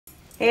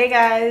Hey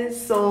guys,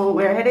 so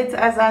we're headed to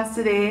Azan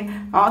today.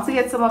 I want to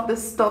get some of the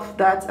stuff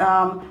that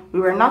we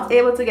were not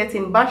able to get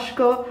in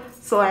Bashko,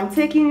 so I'm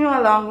taking you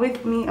along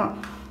with me.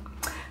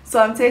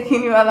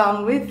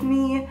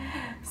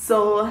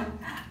 So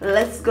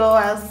let's go.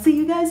 I'll see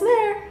you guys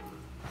there.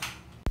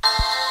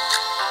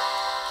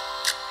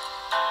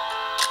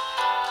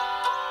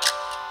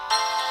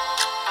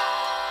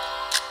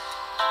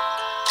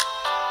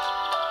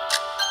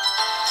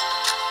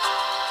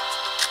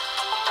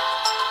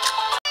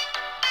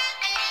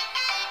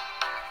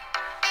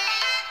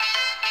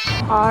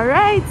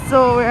 Alright,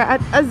 so we're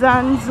at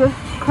Azan's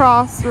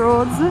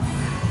crossroads.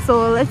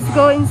 So let's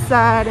go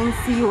inside and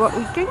see what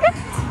we can get.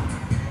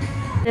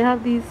 They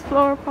have these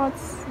flower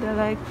pots. They're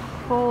like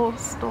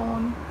faux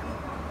stone.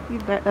 You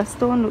bet that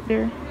stone look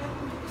there.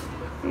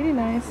 Really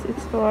nice.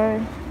 It's for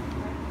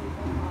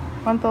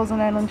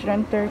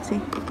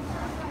 1,930.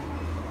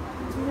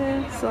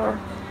 Yeah, so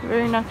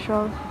very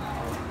natural.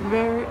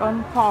 Very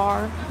on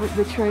par with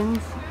the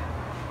trends.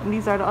 And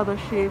these are the other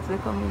shades they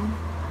come in.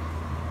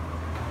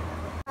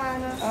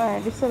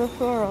 Alright, these are the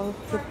floral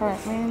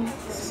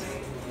departments.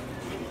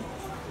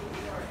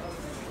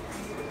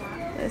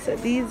 I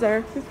said these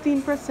are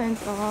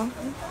 15% off.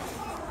 I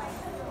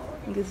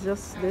think it's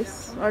just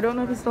this. I don't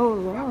know if it's the whole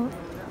wall.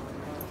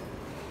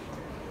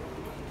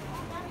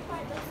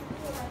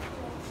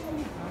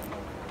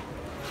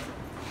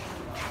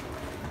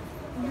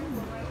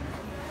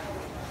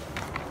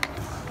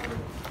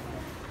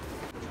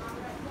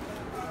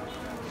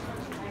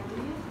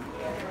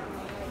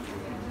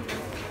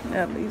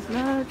 Yeah, these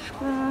large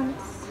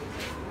plants.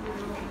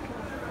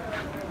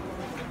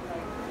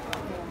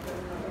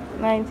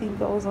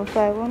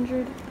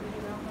 19,500.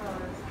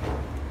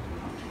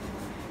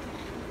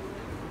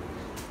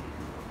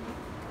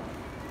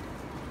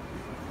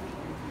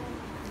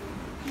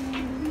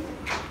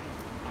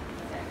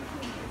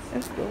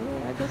 That's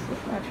cool. I guess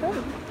it's not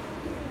trouble.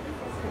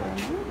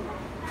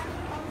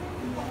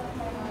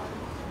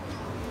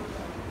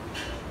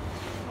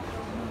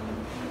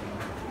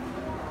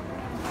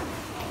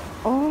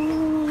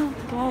 Oh,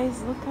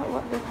 guys, look at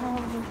what they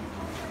have.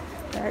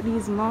 There are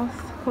these moth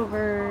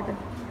covered,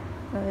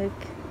 like,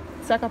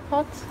 it's like a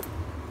pot.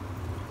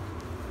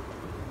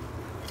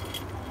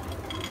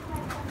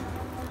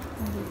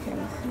 As you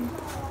can see,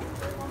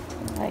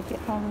 I like it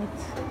on it.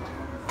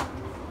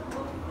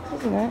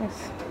 This is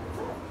nice.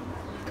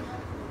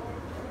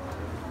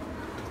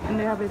 And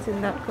they have it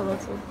in that color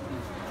too,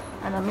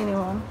 and a mini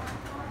one.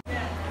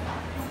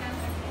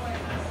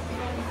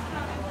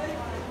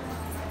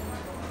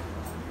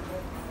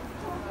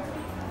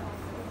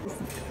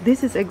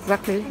 This is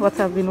exactly what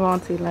I've been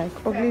wanting, like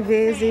ugly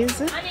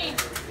vases,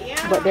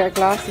 but they're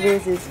glass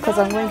vases, because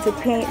I'm going to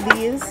paint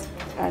these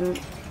and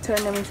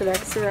turn them into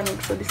like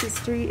ceramic. So this is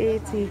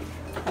 380.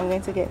 I'm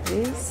going to get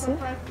this.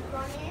 I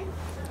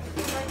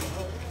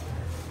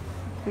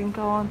think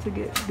I want to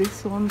get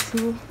this one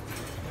too.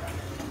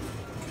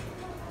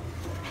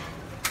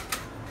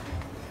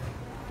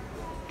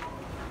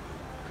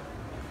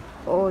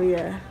 Oh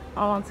yeah,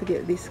 I want to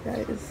get this,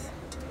 guys.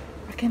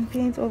 I can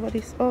paint over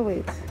this. Oh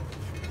wait,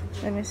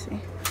 let me see.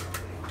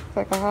 It's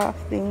like a half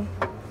thing.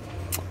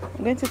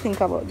 I'm going to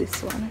think about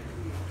this one.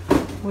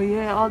 Well,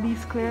 yeah, all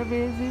these clear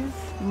vases,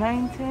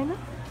 910.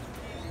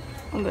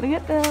 I'm gonna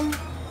get them.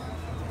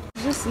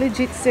 Just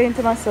legit saying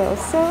to myself,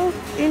 so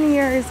in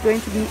here is going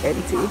to be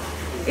empty.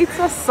 It's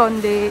a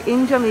Sunday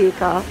in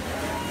Jamaica.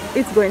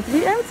 It's going to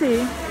be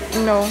empty.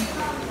 No,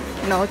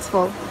 it's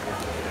full.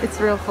 It's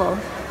real full.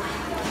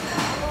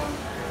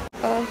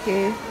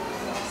 Okay,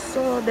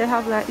 so they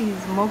have like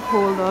these mug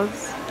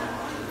holders.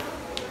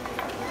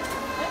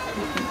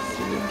 You can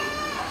see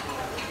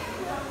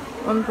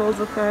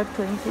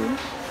 1,520.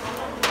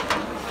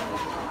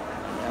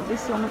 Yeah,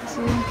 this one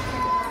too.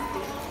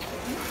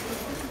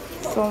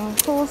 Some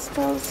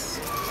posters.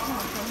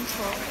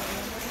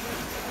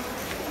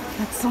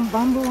 That's some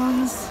bamboo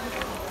ones.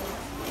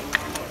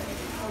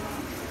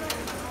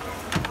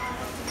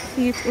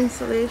 Heat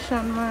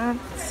insulation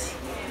mats.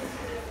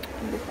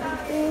 Different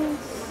things.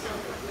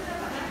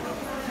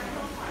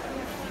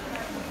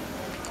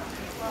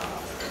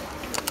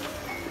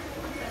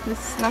 The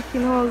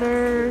snacking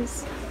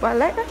holders, but I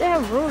like that they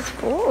have rose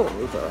gold.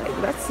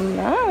 Like, that's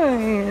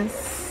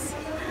nice.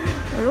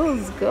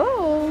 Rose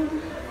gold.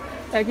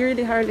 Like, you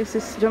really hardly see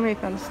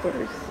Jamaican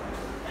stores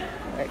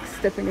like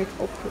stepping it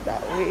up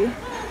that way.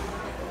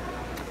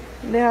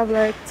 They have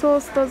like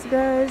toasters,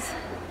 guys.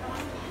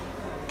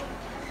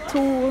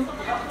 Two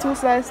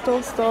slice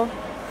toaster,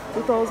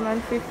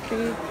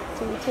 2,050,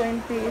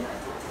 220.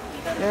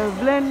 They have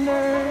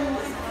blenders.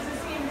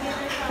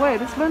 Wait,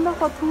 this blender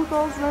for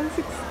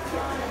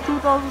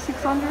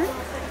 2,600?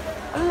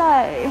 A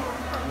lie.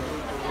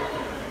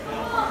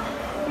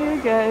 Here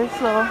guys,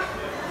 so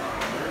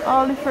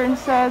all different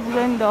size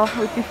blender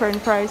with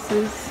different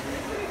prices.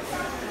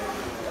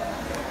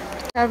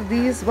 I have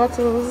these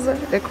bottles,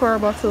 Decor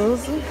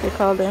bottles, they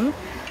call them.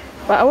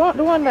 But I want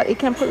the one that you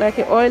can put like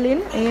your oil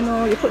in, and you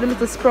know, you put the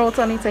little sprout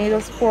on it and you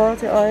just pour out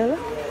the oil.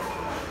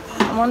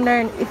 I'm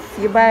wondering if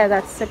you buy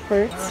that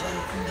separate.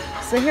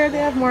 So here they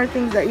have more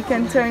things that you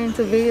can turn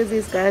into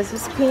vases, guys.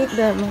 Just paint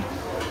them.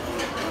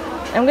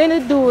 I'm going to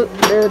do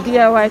the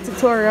DIY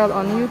tutorial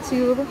on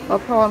YouTube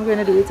of how I'm going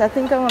to do it. I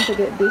think I want to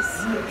get this.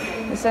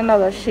 It's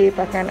another shape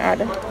I can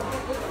add. I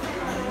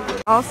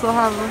also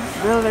have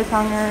velvet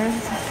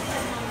hangers.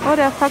 Oh,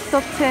 they have packed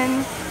up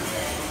 10.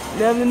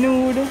 They have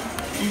nude,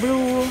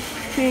 blue,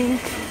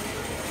 pink,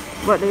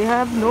 but they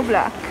have no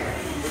black.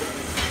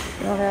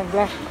 They don't have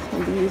black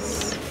in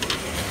these.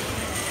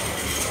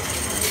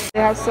 They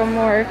have some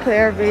more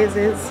clear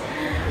vases.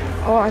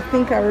 Oh, I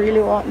think I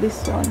really want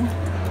this one.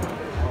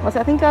 But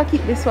I think I'll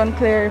keep this one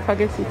clear if I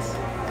get it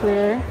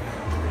clear.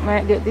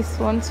 Might get this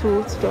one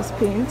too to just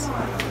paint.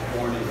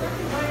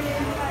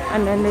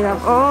 And then they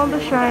have all the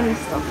shiny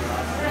stuff.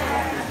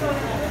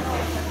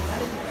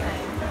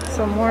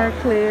 Some more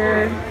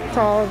clear,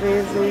 tall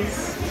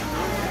vases.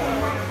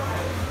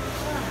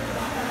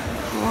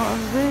 What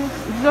is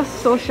this? It's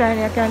just so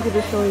shiny, I can't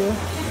even show you.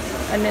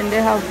 And then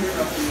they have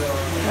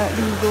like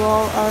these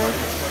wall art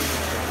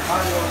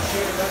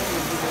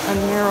and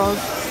mirrors.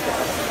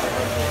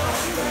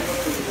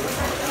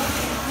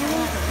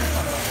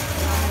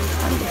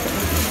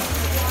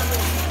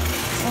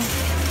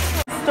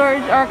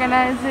 Storage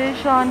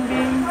organization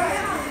bins,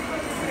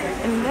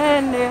 and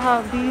then they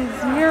have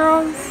these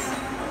mirrors,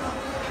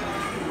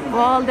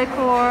 wall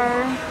decor,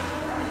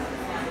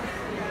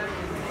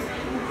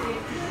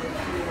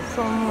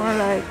 some more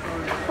like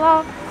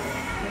clocks,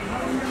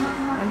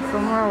 and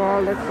some more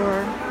wall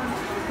decor.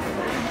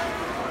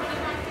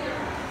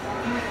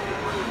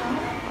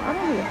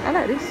 I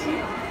like this. I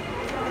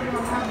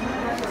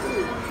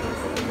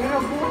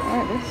like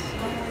this.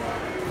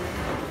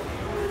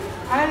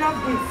 I love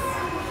this.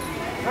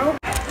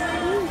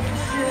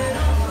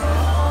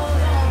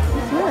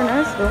 It's really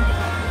nice though.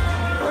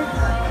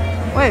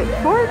 Wait,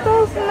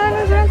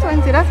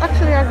 4,920. That's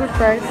actually a good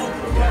price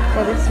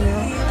for this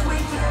meal.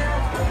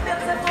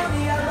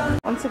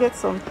 I want to get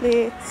some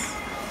plates.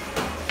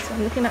 So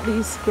I'm looking at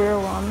these square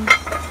ones.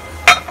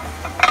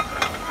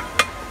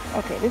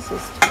 Okay, this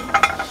is too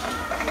much.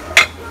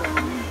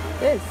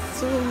 This is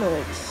too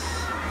much.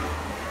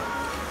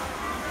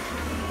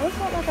 It's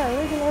not like a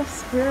regular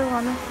square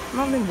one.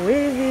 Nothing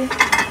wavy.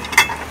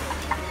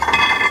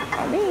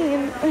 I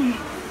mean,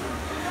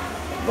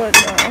 but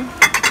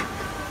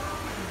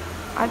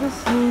I just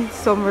need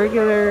some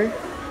regular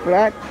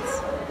flat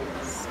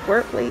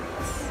square plates.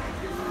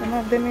 I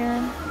have them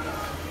here.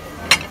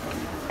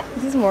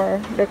 This is more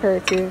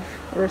decorative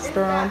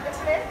restaurant.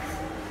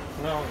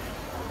 No.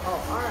 Oh,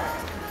 alright.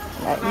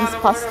 Like these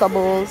pasta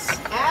bowls.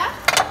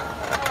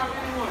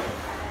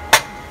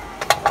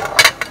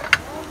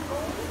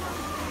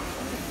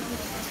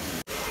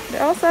 They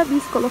also have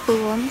these colorful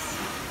ones.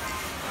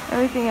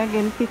 Everything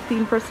again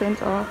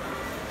 15% off.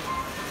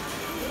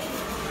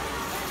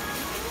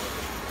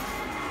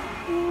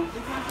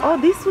 Oh,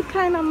 this would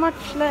kind of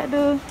match like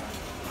the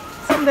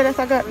something that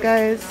I got,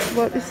 guys,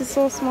 but this is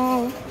so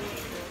small.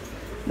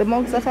 The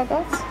mugs that I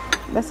got,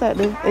 that's like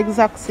the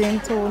exact same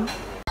tone.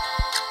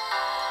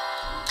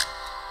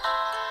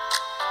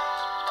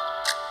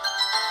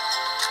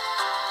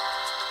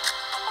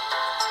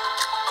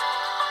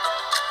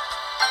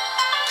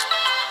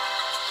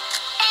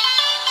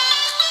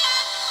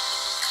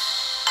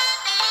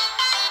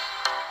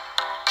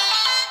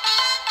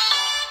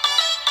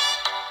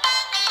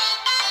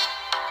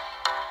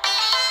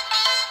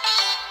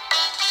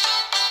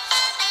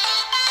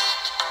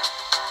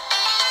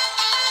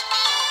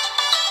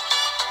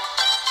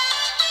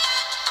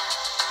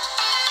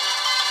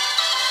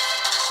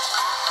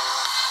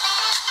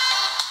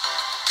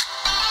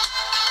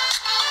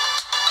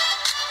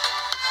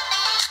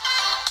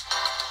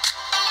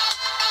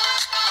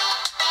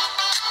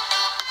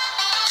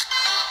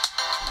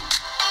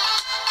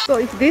 So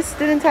if this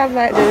didn't have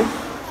like the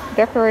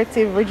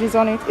decorative ridges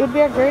on it, it would be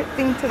a great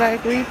thing to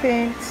like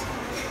repaint.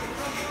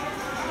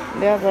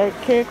 They have like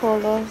cake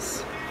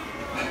holders.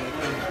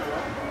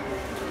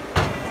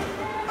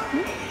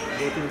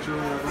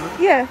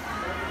 Yeah.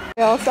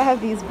 They also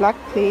have these black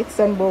plates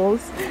and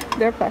bowls.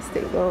 They're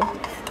plastic though,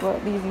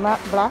 but these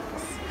matte blacks,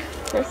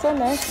 they're so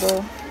nice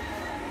though.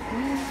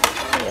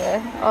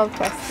 Yeah, all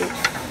plastic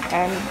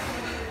and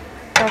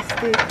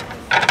plastic,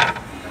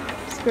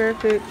 square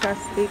plate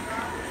plastic.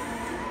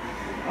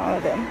 All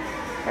of them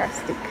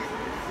plastic.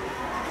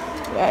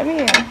 Yeah, I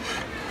mean,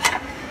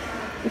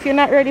 if you're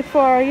not ready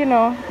for, you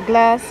know,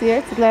 glass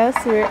yet,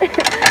 glassware,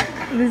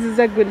 this is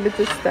a good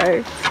little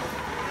start.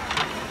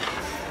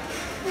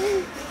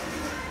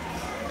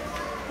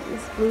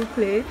 These blue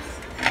plates,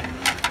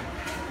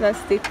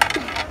 plastic.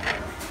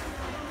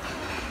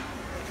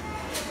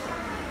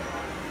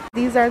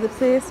 These are the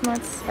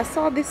placemats. I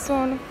saw this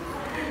one,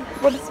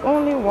 but it's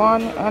only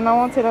one, and I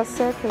wanted a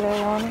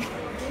circular one.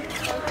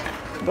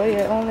 But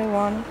yeah, only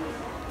one.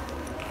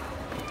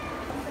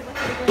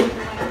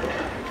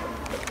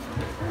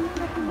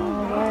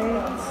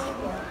 Alright.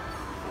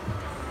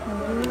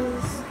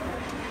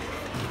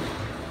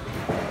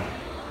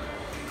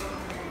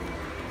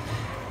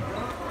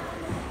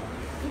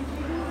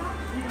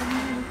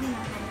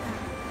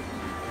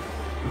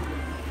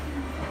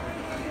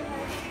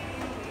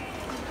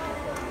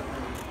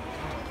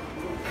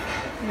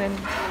 then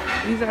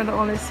these are the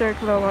only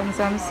circular ones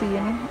I'm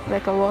seeing,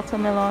 like a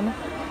watermelon.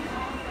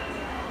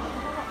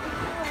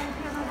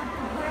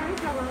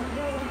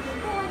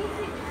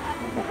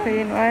 The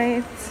plain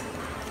white.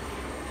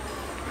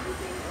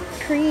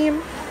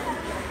 Cream.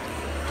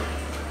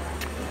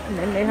 And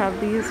then they have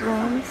these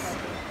ones.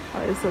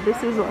 Alright, so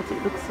this is what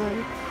it looks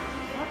like.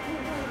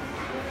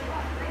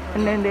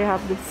 And then they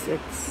have the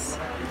sets.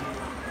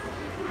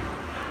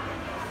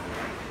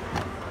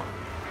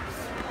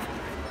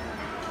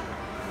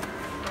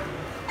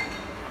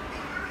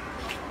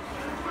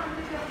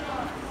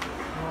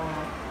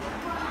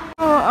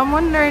 Oh, I'm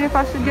wondering if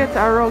I should get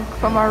a rug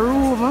from a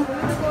room.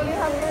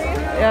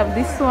 You have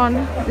this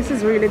one. This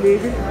is really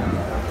big.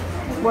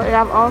 But you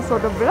have also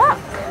the black.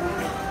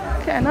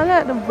 Kind of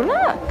like the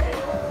black.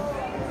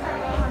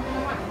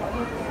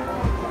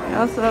 You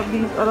also have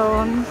these other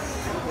ones.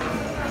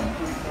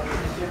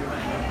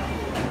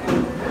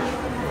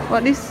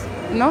 But this,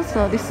 no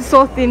sir, this is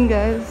so thin,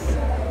 guys.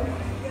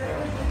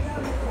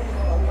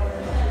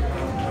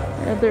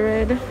 You have the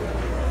red.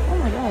 Oh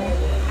my god.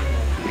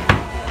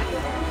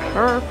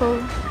 Purple.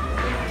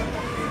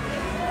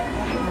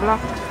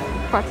 Black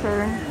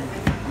pattern.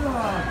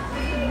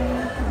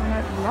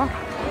 Black.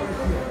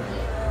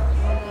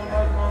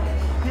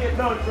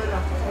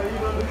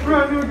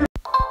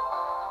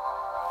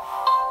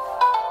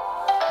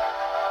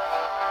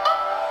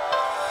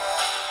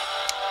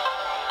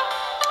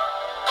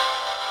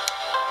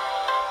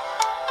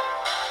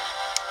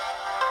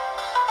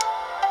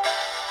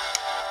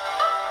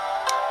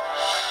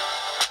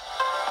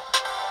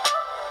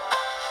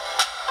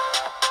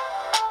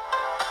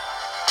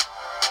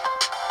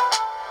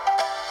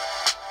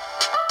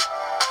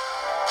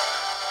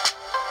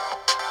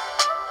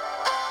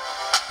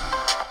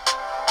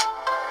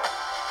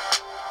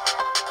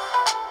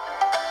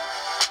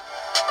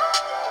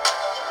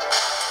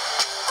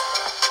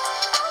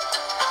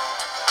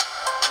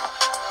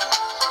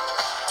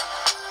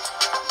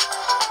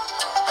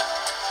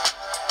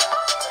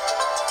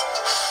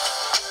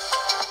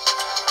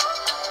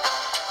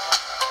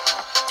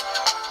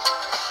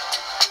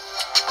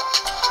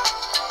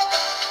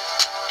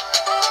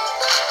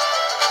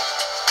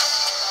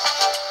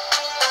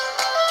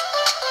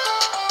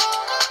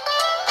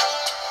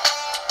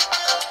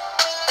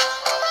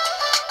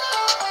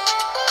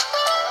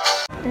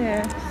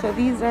 Yeah, so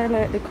these are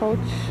like the couch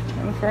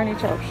and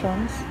furniture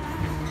options.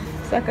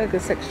 It's like a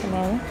good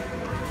sectional.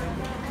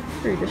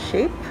 Through the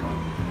shape.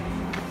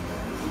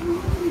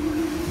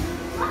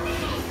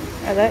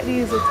 I like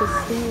these little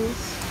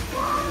stools.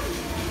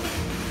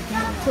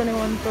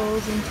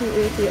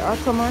 21,280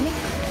 Ottoman.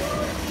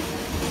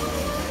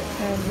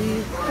 And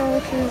these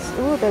couches,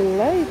 oh the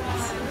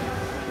lights.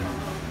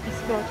 This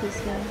couch is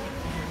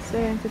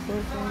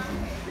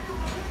 74,000.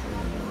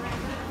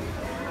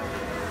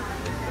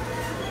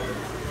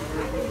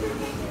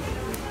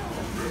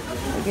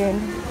 Again.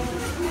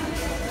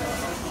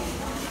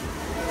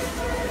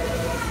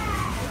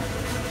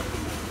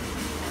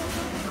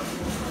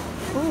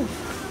 Oh,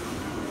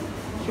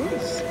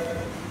 juice.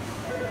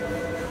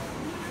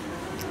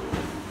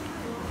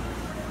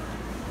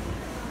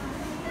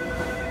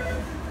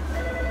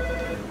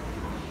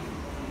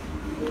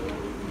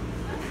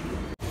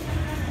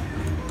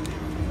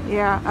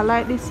 Yeah, I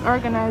like this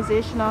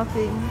organizational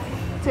thing.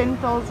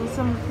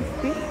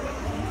 10,750.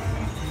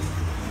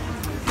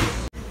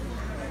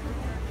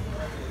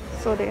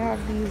 So they have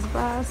these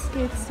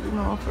baskets, you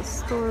know, for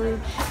storage.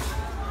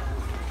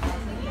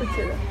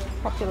 Pretty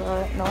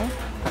popular right now.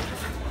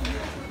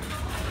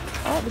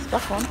 Oh, this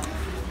back one.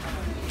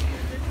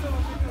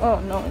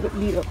 Oh no, it got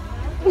beat up.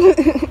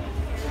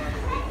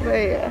 But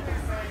yeah,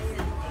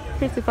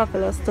 pretty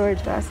popular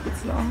storage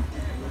baskets now.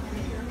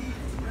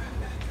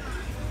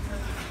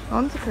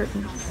 On to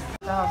curtains.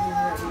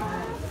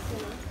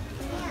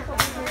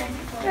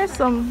 There's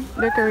some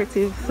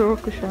decorative throw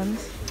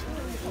cushions.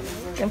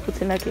 You can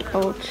put in like a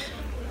couch.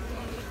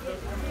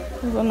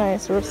 There's a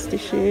nice rusty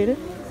shade.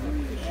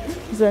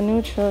 There's a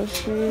neutral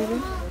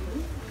shade.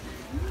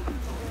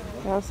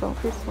 There are some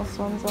Christmas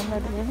ones under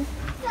there.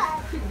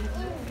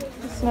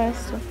 It's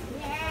nice too.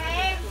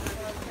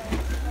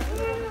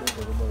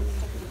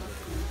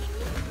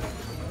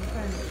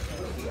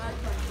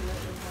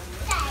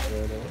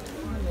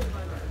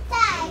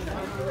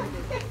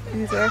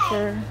 These are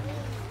for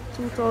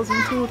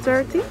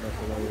 2,230.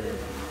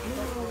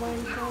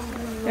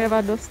 They have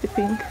a dusty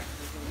pink.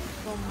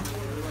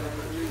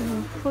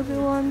 Fuzzy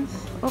ones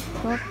up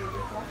top.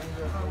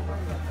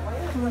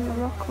 And the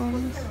rock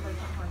ones.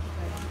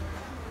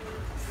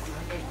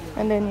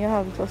 And then you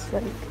have just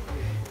like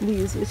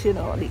these, which you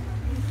know,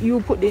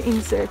 you put the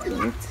insert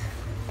in it.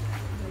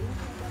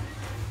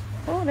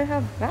 Oh, they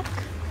have black,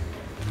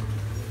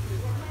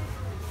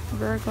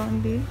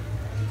 burgundy,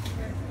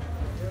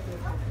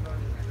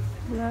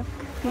 black,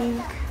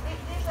 pink.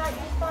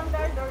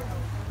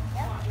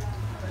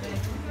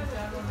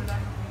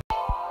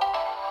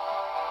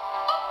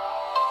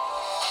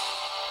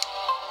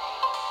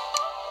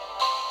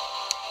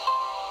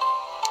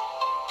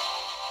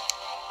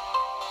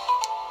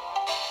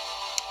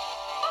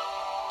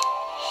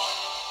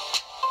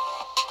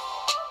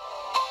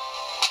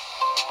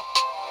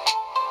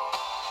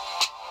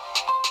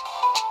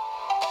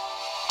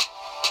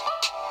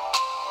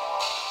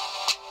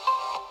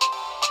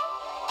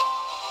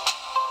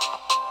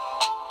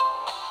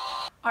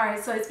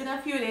 Alright, so it's been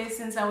a few days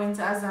since I went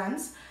to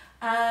Azan's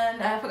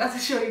and I forgot to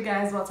show you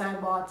guys what I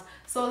bought.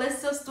 So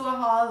let's just do a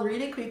haul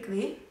really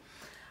quickly.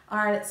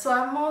 Alright, so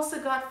I mostly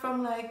got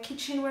from like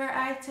kitchenware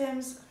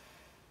items,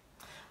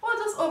 well,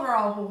 just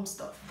overall home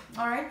stuff.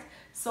 Alright,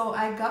 so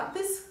I got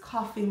this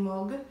coffee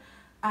mug.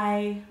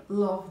 I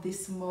love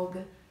this mug.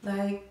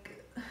 Like,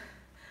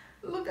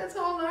 look at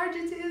how large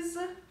it is.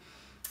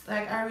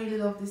 Like, I really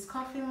love this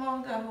coffee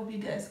mug. I hope you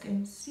guys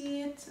can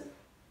see it.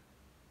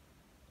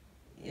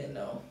 You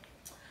know.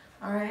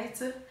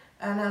 Alright,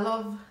 and I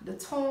love the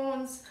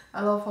tones.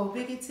 I love how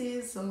big it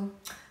is. So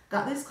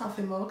got this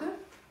coffee mug.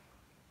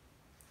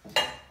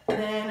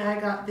 Then I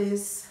got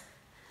these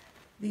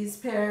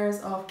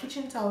pairs of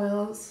kitchen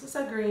towels. It's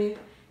a gray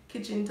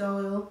kitchen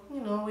towel. You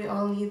know, we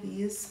all need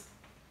these.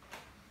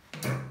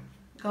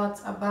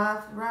 Got a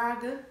bath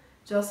rag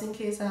just in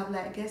case I have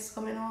like guests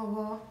coming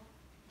over.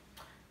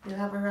 They'll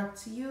have a rag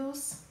to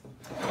use.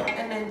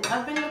 And then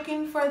I've been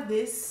looking for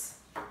this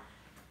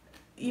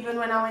even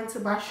when I went to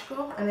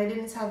Bashko and I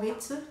didn't have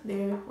it.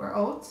 They were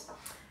out.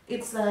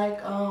 It's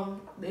like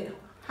the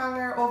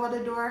hanger over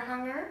the door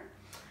hanger,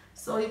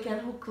 so you can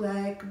hook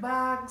like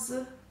bags,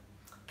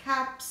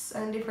 caps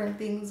and different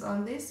things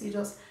on this. You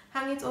just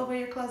hang it over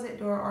your closet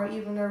door or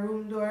even a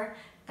room door,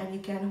 and you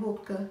can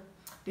hook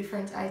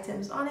different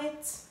items on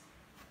it.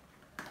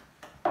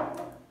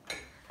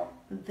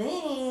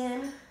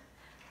 Then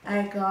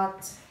I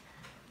got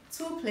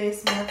 2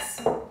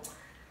 placemats.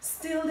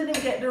 Still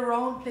didn't get the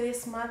round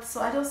placemats,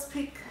 so I just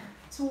picked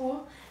 2.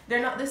 They're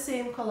not the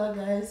same color,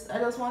 guys. I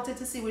just wanted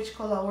to see which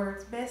color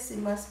works best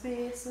in my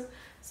space,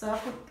 so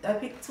I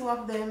picked 2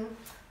 of them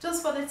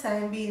just for the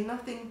time being.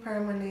 Nothing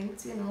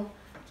permanent, you know,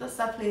 just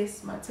a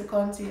placemat to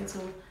continue to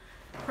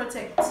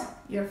protect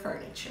your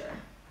furniture.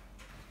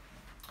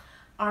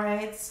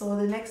 Alright, so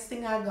the next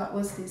thing I got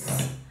was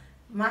this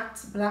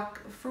matte black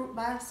fruit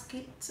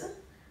basket.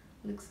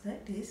 Looks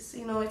like this.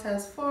 You know, it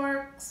has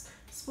forks,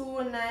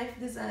 spoon, knife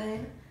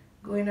design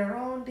going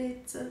around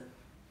it.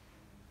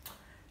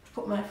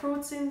 Put my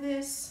fruits in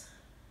this.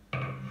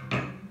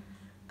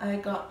 I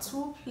got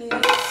 2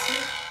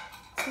 plates,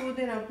 2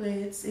 dinner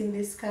plates in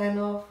this kind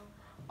of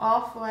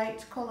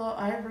off-white color,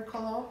 ivory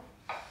color.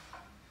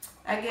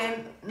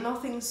 Again,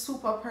 nothing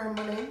super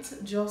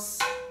permanent,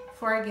 just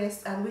for a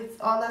guest, and with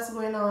all that's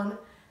going on,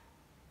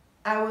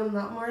 I will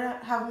not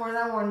have more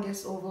than 1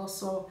 guest over,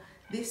 so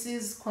this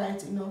is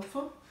quite enough.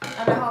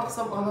 And I have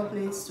some other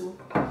plates too.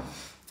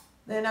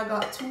 Then I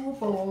got 2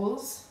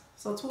 bowls,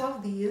 so 2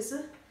 of these.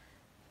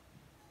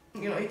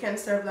 You know, you can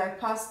serve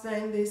like pasta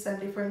in this and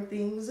different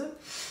things.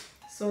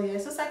 So yeah,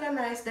 it's just like a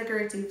nice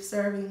decorative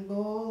serving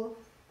bowl.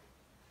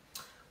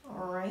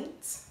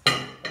 Alright.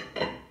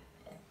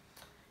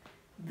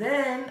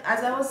 Then,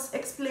 as I was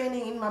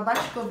explaining in my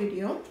Bashko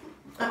video,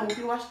 I hope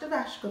you watched the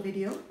Bashko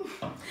video,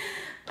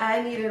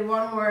 I needed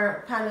 1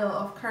 more panel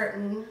of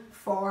curtain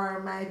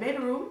for my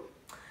bedroom.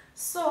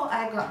 So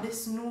I got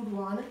this nude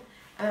one,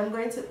 and I'm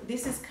going to,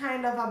 this is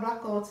kind of a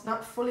blackout,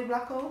 not fully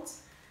blackout.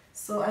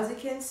 So as you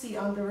can see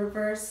on the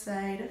reverse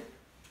side,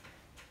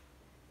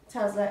 it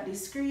has like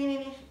this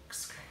screen,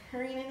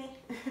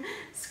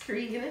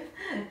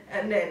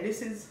 and then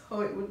this is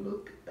how it would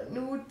look. A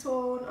nude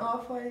tone,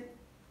 off-white,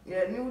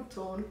 yeah, nude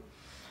tone,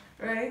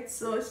 right?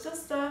 So it's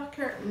just a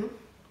curtain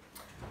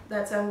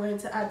that I'm going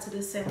to add to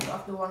the center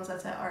of the ones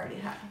that I already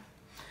have.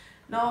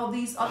 Now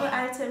these other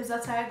items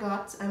that I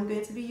got, I'm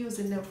going to be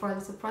using them for a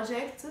little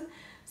project.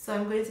 So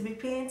I'm going to be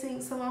painting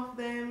some of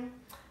them.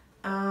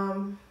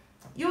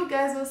 You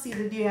guys will see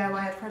the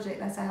DIY project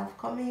that I have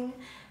coming,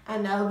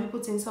 and I'll be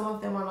putting some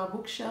of them on a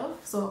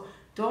bookshelf. So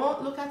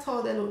don't look at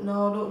how they look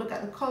now, don't look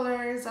at the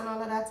colors and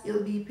all of that.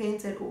 It'll be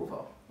painted over,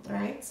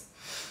 right?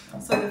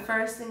 So the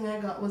first thing I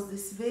got was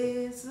this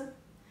vase.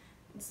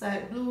 It's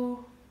like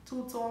blue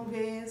 2-tone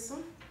vase,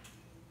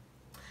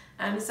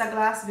 and it's a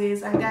glass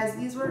vase. And guys,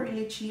 these were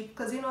really cheap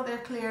because, you know, they're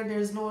clear,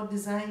 there's no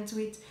design to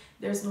it,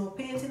 there's no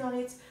painting on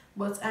it,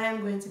 but I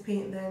am going to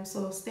paint them,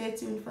 so stay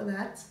tuned for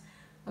that.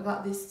 I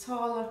got this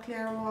taller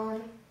clear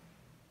one.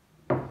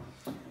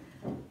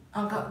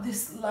 I got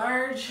this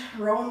large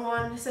round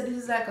one. They said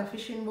this is like a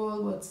fishing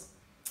bowl, but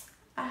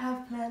I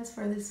have plans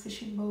for this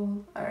fishing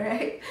bowl.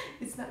 Alright,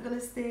 it's not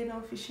gonna stay in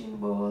a fishing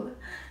bowl.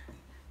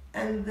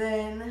 And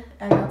then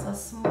I got a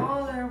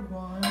smaller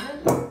one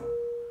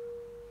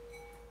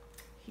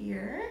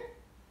here.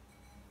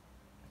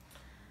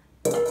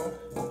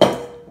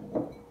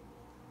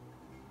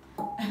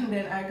 And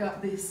then I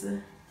got this,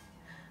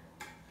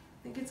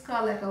 I think it's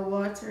called like a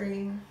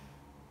watering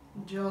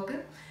jug,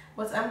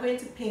 but I'm going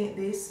to paint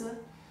this,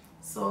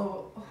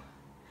 so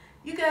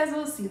you guys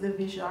will see the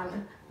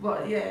vision.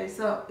 But yeah,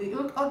 so it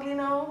look ugly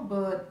now,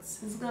 but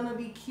it's gonna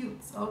be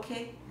cute,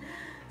 okay?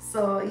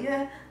 So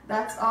yeah,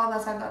 that's all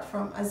that I got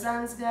from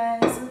Azan's,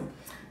 guys.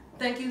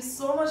 Thank you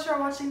so much for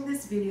watching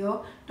this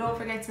video. Don't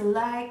forget to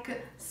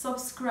like,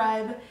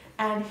 subscribe,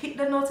 and hit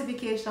the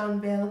notification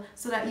bell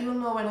so that you'll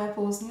know when I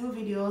post new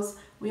videos.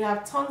 We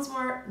have tons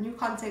more new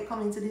content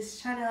coming to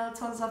this channel,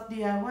 tons of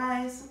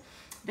DIYs,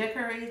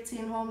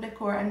 decorating, home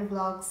decor, and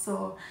vlogs.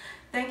 So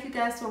Thank you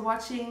guys for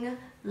watching.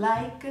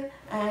 Like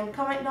and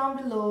comment down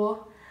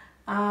below.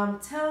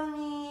 Tell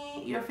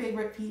me your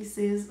favorite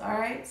pieces.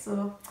 Alright,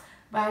 so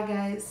bye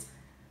guys.